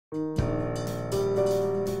The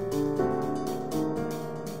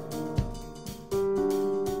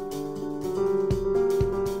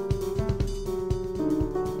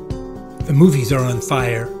movies are on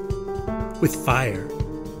fire,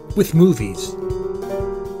 with movies.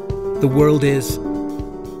 The world is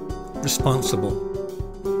responsible.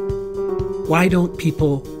 Why don't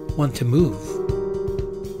people want to move?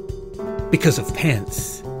 Because of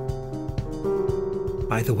pants.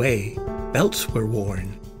 By the way, belts were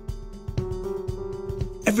worn.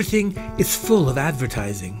 Everything is full of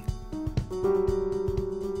advertising.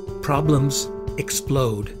 Problems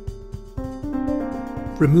explode.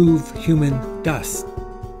 Remove human dust.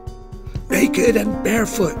 Naked and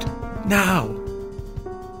barefoot, now.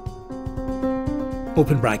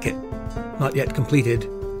 Open bracket, not yet completed,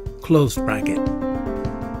 closed bracket.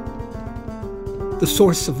 The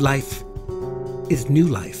source of life is new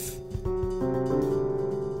life.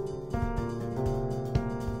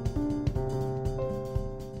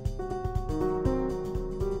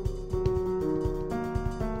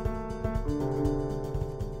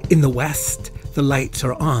 In the West, the lights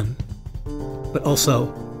are on, but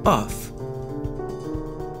also off.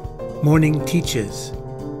 Morning teaches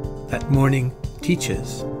that morning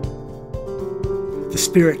teaches. The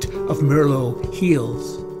spirit of Merlot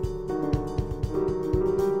heals.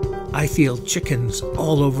 I feel chickens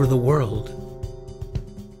all over the world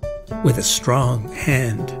with a strong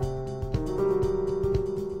hand.